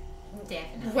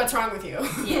 definitely. What's wrong with you?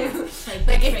 Yeah.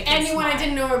 Like if anyone I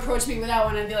didn't know approached me without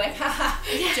one, I'd be like, haha,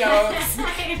 jokes.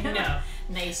 No.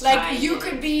 Nice like try, you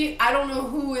could be, I don't know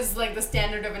who is like the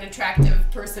standard of an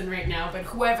attractive person right now, but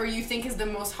whoever you think is the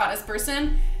most hottest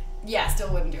person,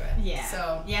 still wouldn't do it. Yeah.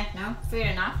 So no,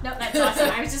 fair enough. No, that's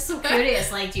awesome. I was just so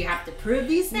curious. Like, do you have to prove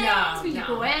these things when you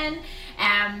go in?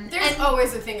 There's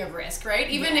always a thing of risk, right?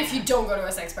 Even if you don't go to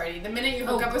a sex party, the minute you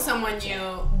hook up with someone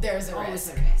new, there's a always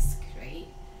risk. a risk, right?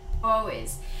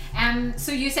 Always.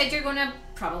 So you said you're gonna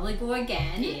probably go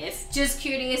again. Yes. Just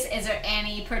curious, is there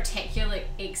any particular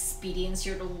experience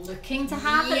you're looking to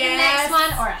have at the next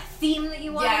one, or a theme that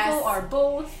you want to go, or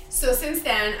both? So since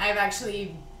then, I've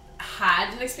actually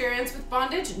had an experience with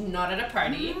bondage, not at a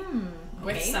party,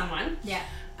 with someone. Yeah.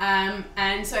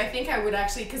 And so I think I would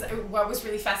actually, because what was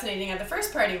really fascinating at the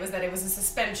first party was that it was a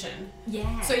suspension.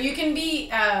 Yeah. So you can be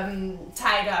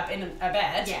tied up in a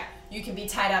bed. Yeah. You can be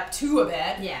tied up to a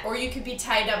bed. Yeah. Or you could be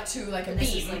tied up to like a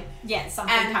beam.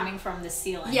 Something coming from the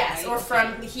ceiling. Yes, right? or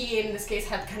from, he in this case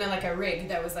had kind of like a rig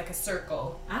that was like a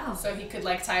circle. Oh. So he could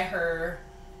like tie her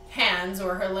hands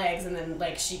or her legs and then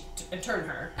like and turn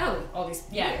her. Oh. All these,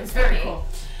 it was very cool.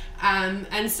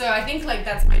 And so I think like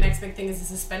that's my next big thing is a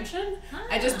suspension.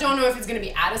 I just don't know if it's gonna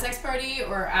be at a sex party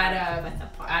or at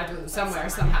somewhere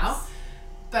somehow.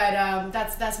 But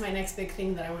that's my next big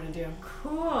thing that I want to do.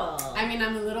 Cool. I mean,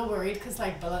 I'm a little worried because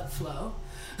like blood flow.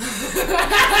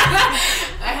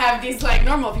 I have these like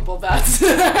normal people butts.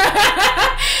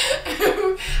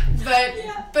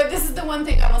 But this is the one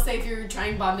thing I will say: if you're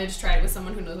trying bondage, try it with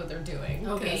someone who knows what they're doing.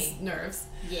 Okay. Nerves.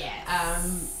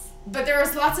 Yes. But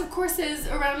there's lots of courses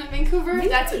around in Vancouver. Really?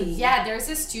 There's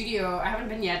a studio. I haven't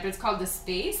been yet, but it's called The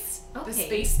Space. Okay. The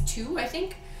Space 2, I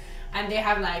think. And they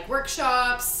have like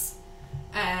workshops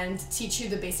and teach you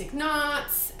the basic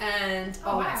knots and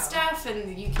all that stuff,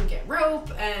 and you can get rope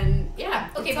and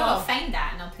Okay, well I'll find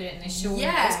that and I'll put it in the show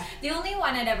notes. The only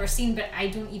one I'd ever seen, but I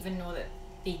don't even know that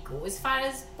they go as far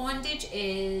as bondage,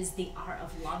 is The Art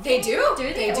of Loving. They do.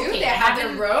 They do. Okay, they have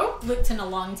their rope. Looked in a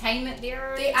long time at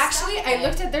their. I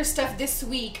looked at their stuff this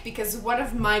week because one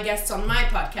of my guests on my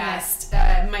podcast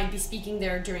might be speaking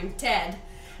there during TED.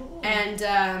 Cool.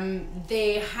 And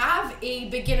they have a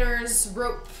beginner's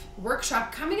rope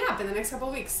workshop coming up in the next couple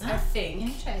of weeks, I think.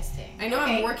 Interesting. I know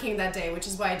I'm working that day, which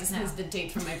is why I just missed the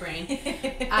date from my brain.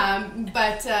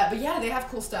 But yeah, they have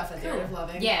cool stuff at the Art of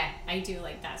Loving. Yeah, I do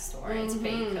like that store. It's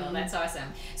pretty cool. That's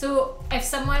awesome. So if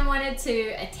someone wanted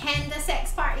to attend a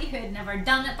sex party who had never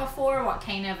done it before, what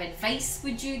kind of advice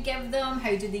would you give them?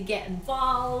 How do they get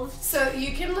involved? So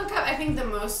you can look up, I think the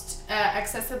most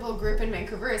accessible group in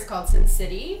Vancouver is called Sin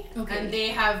City. Okay. And they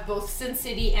have both Sin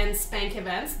City and Spank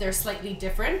events. They're slightly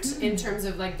different in terms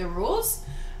of like the rules.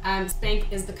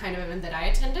 Spank is the kind of event that I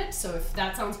attended, so if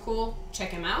that sounds cool, check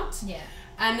him out. Yeah.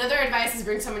 Another advice is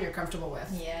bring someone you're comfortable with.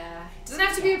 Yeah. Doesn't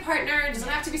have to be a partner, doesn't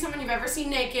have to be someone you've ever seen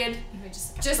naked.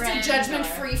 Just a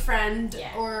judgment-free friend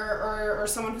or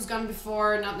someone who's gone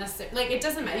before, not necessarily, like it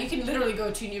doesn't matter. You can literally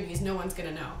go to newbies, no one's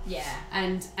gonna know. Yeah.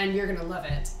 And you're gonna love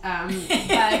it.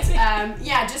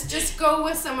 Just go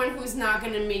with someone who's not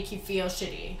gonna make you feel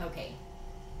shitty. Okay.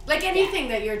 Like anything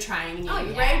that you're trying,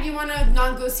 right? You want to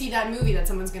not go see that movie that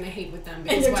someone's going to hate with them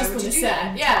because why would you do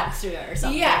that? Talk through it or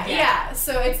something. Yeah.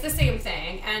 So it's the same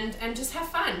thing, and just have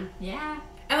fun. Yeah.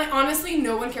 And like honestly,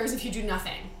 no one cares if you do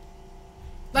nothing.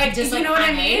 Like just you know what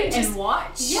I mean? And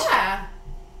watch. Yeah.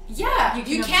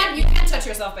 You can't touch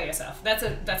yourself by yourself. That's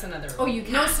another rule. Oh, you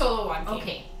can't. No solo one.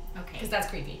 Okay. Because that's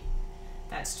creepy.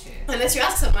 That's true. Unless you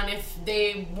ask someone if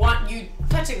they want you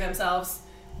touching themselves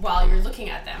while you're looking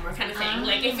at them or kind of thing.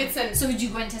 Like if it's So would you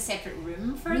go into a separate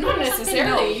room for Not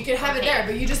necessarily. No. You could have it there,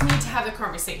 but you just need to have the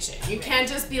conversation. You can't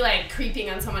just be like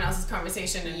creeping on someone else's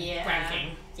conversation and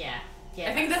wanking. Yeah.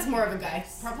 I think that's more of a guy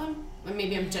problem.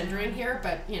 Maybe I'm gendering here,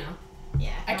 but you know.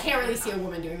 Yeah. I can't really see a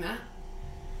woman doing that.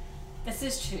 This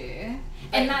is true.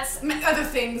 Like, and that's other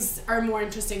things are more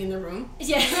interesting in the room.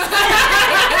 Yeah.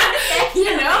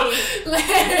 You know? Like,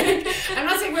 I'm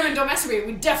not saying women don't masturbate,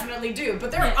 we definitely do,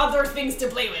 but there are other things to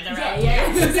play with around here.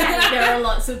 Exactly. There are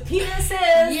lots of penises,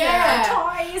 there are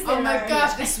toys, oh my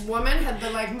gosh, this woman had the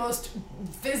like most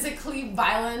physically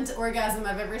violent orgasm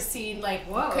I've ever seen, like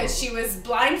because she was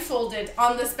blindfolded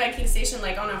on the spanking station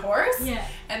like on a horse,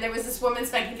 and there was this woman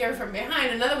spanking her from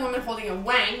behind, another woman holding a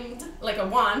wand, like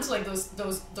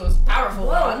those powerful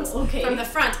wands from the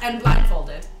front, and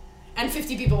blindfolded, and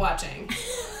 50 people watching.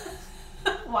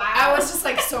 Wow. I was just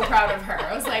like so proud of her.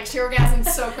 I was like, she orgasmed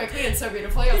so quickly and so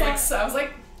beautifully. I was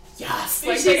like, yes,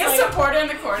 like She's biggest like supporter in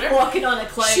the corner. walking on a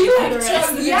cloud. She for like the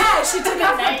rest of the she took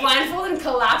off her night. blindfold and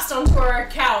collapsed onto her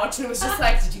couch and was just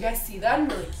like, did you guys see that? And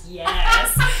we're like,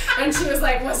 yes. And she was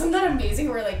like, wasn't that amazing?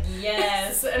 And we're like,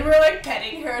 yes. And we're like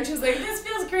petting her and she was like, this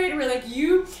feels great. And we're like,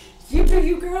 you do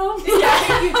you, girl.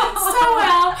 Yeah, you did so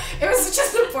well. It was such a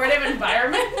supportive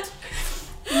environment.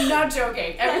 Not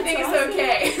joking. Everything is awesome.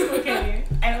 okay. Okay,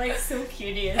 I'm like so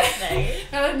curious now.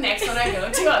 Now the next one I go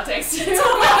to, I'll text you.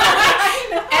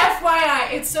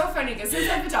 FYI, it's so funny because since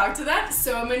I've talked to that,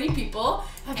 so many people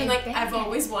have been like, I've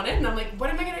always wanted, and I'm like, what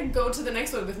am I gonna go to the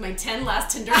next one with my 10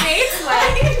 last Tinder dates?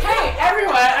 Like, hey,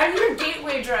 everyone, I'm your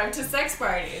gateway drug to sex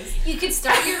parties. You could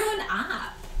start your own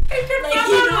app. I could Like,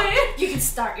 probably. you could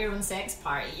start your own sex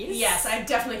parties. Yes, I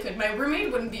definitely could. My roommate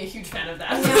wouldn't be a huge fan of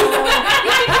that. No,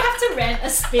 you could have to rent a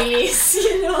space,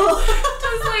 you know.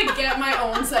 Just like get my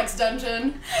own sex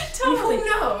dungeon. Totally. Who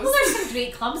knows? Well, there's some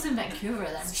great clubs in Vancouver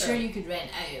that I'm It's sure true. you could rent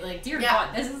out. Like, dear Yeah.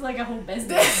 God, this is like a whole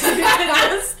business. You could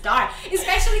just start.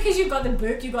 Especially because you've got the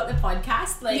book, you've got the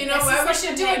podcast. Like, You know this what? is We like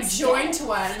should the do a next joint step.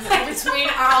 one between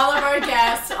all of our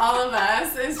guests, all of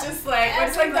us. It's just like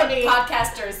it's like Everybody. the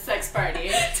podcasters' sex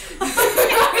party.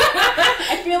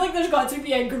 I feel like there's got to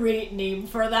be a great name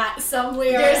for that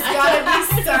somewhere. There's gotta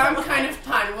be some kind of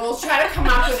pun. We'll try to come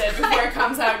up with it before it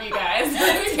comes out, you guys.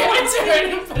 Get into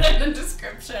it and put it in the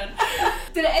description.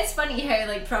 But it is funny how,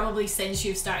 like, probably since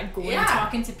you've started going and Yeah.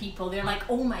 talking to people, they're like,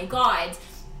 oh my God,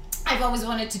 I've always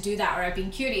wanted to do that, or I've been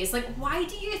curious. Like, why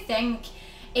do you think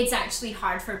it's actually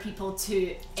hard for people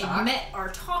to admit or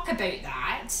talk about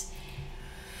that?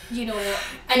 You know,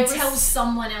 until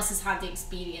someone else has had the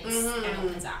experience and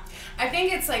opens up. I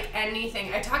think it's like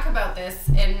anything. I talk about this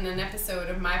in an episode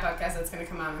of my podcast that's going to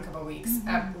come out in a couple of weeks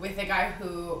with a guy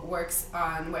who works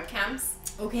on webcams.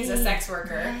 Okay. He's a sex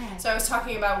worker. Yeah. So I was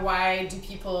talking about why do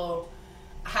people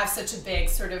have such a big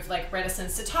sort of like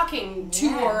reticence to talking to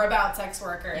Yeah. or about sex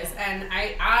workers. Yeah. And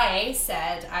I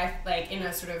said, I like in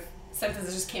a sort of sentence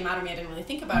that just came out of me, I didn't really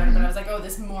think about it, but I was like, oh,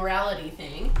 this morality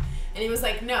thing. And he was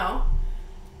like, no,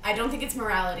 I don't think it's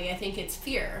morality. I think it's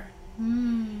fear.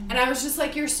 And I was just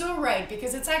like, you're so right,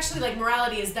 because it's actually like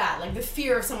morality is that, like the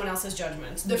fear of someone else's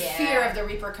judgment, the Yeah. fear of the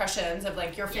repercussions of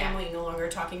like your Yeah. family no longer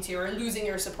talking to you or losing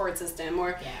your support system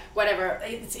or Yeah. whatever.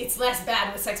 It's less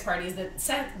bad with sex parties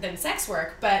than sex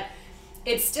work, but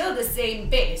it's still the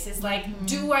same base. It's like,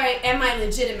 am I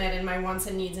legitimate in my wants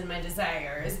and needs and my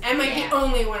desires? Am I Yeah. the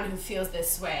only one who feels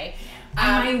this way?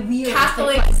 Am I weird?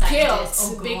 Catholic Like, what's guilt that?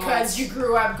 Oh, God. because you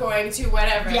grew up going to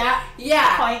whatever. Yeah.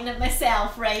 Yeah. Pointing at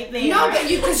myself right there. No, but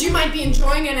because you might be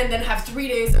enjoying it and then have 3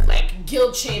 days of like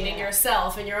guilt shaming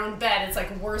yourself in your own bed. It's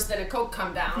like worse than a Coke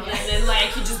come down, Yeah. and then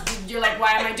like you're like,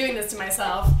 why am I doing this to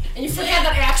myself? And you forget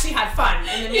that I actually had fun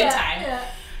in the meantime. Yeah.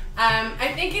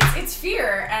 I think it's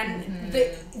fear, and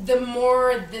the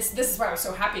more this is why I was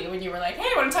so happy when you were like, hey,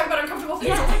 I want to talk about uncomfortable things.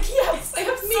 Yeah. I'm like, yes, I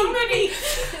have so many,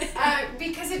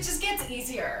 because it just gets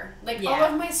easier. Like all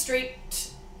Yeah. of my straight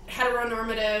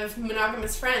heteronormative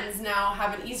monogamous friends now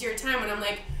have an easier time when I'm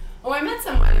like, oh, I met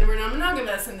someone and we're not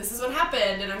monogamous and this is what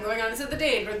happened and I'm going on this other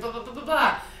date, blah blah blah blah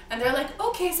blah, and they're like,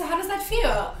 okay, so how does that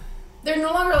feel? They're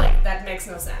no longer like, that makes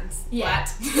no sense. Yeah.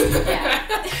 What? Yeah.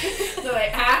 They're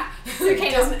like,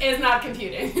 it's not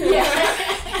computing.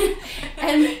 Yeah.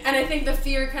 and I think the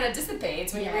fear kind of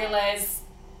dissipates when Yeah. you realize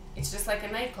it's just like a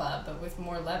nightclub, but with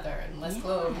more leather and less Yeah.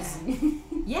 clothes.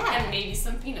 Yeah. And maybe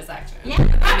some penis action.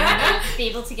 Yeah. Be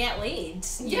able to get laid.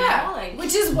 you Yeah, know, like,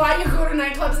 which is why you go to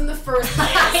nightclubs in the first place.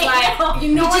 I know. Like,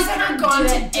 you know You one's just ever can't gone do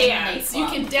to it in a dance. You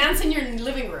nightclub. can dance in your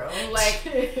living room. Like,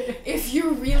 if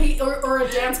you really, or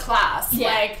a dance class. Yeah.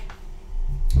 Like,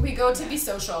 we go to be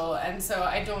social, and so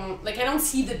I don't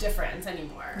see the difference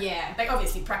anymore. Yeah. Like,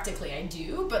 obviously, practically I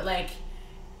do, but like,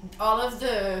 all of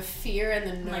the fear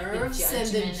and the Like the nerves and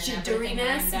the judgment and everything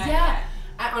jitteriness, like that, yeah.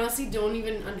 I honestly don't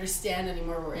even understand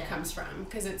anymore where it Yeah. comes from,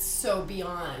 because it's so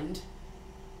beyond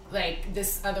like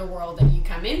this other world that you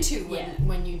come into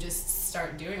when you just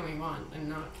start doing what you want and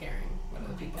not caring what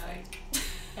other people think.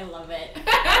 I love it.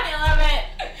 I love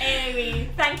it. Amy,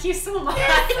 thank you so much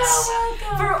You're so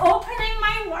welcome. for opening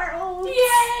my world.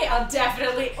 Yay! I'll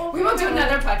definitely. We will do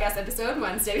another podcast episode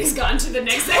once Debbie's gone to the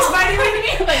next sex party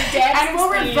with me, Like Deb's and we'll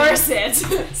reverse it.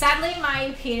 Sadly,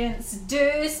 my parents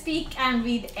do speak and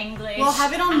read English. We'll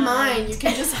have it on and- mine. You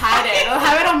can just hide it. We'll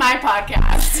have it on my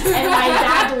podcast. And my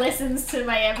dad listens to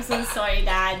my episodes. Sorry,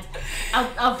 Dad.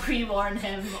 I'll pre-warn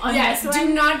him on Yes, this do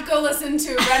one. not go listen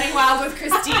to Running Wild with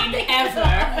Christine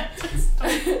ever. there.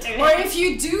 Or if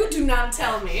you do not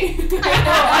tell me.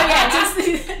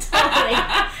 Just totally.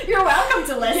 You're welcome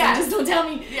to listen. Yes. Just don't tell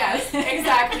me. Yes,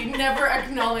 exactly. Never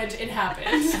acknowledge it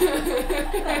happened.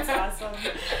 That's awesome.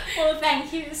 Well,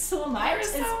 thank you so much.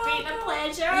 It's been a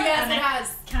pleasure. Yes, and it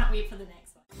has. Can't wait for the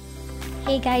next one.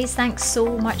 Hey guys, thanks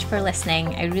so much for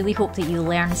listening. I really hope that you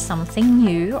learned something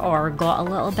new or got a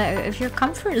little bit out of your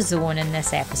comfort zone in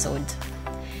this episode.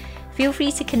 Feel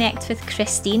free to connect with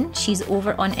Christine. She's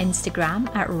over on Instagram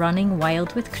at Running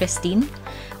Wild with Christine,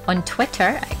 on Twitter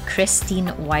at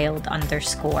ChristineWild_,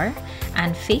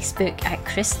 and Facebook at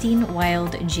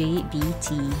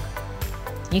ChristineWildJBT.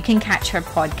 You can catch her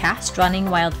podcast, Running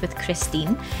Wild with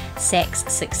Christine, Sex,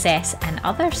 Success and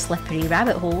Other Slippery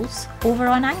Rabbit Holes, over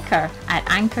on Anchor at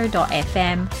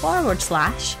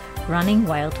anchor.fm/Running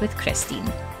Wild with Christine.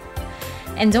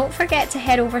 And don't forget to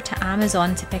head over to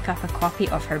Amazon to pick up a copy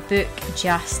of her book,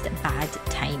 Just Bad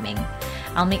Timing.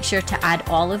 I'll make sure to add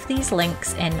all of these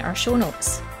links in our show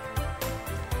notes.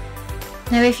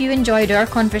 Now, if you enjoyed our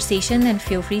conversation, then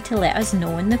feel free to let us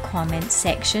know in the comments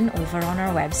section over on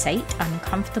our website,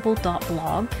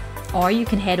 uncomfortable.blog, or you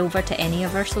can head over to any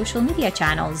of our social media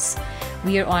channels.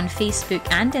 We are on Facebook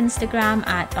and Instagram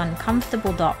at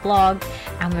uncomfortable.blog,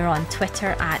 and we're on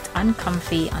Twitter at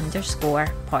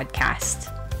uncomfy_podcast.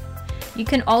 You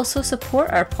can also support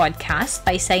our podcast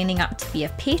by signing up to be a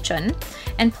patron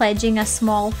and pledging a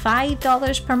small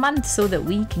 $5 per month so that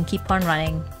we can keep on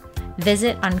running.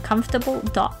 Visit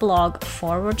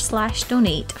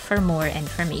uncomfortable.blog/donate for more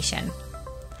information.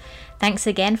 Thanks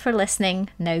again for listening.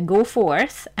 Now go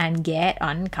forth and get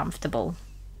uncomfortable.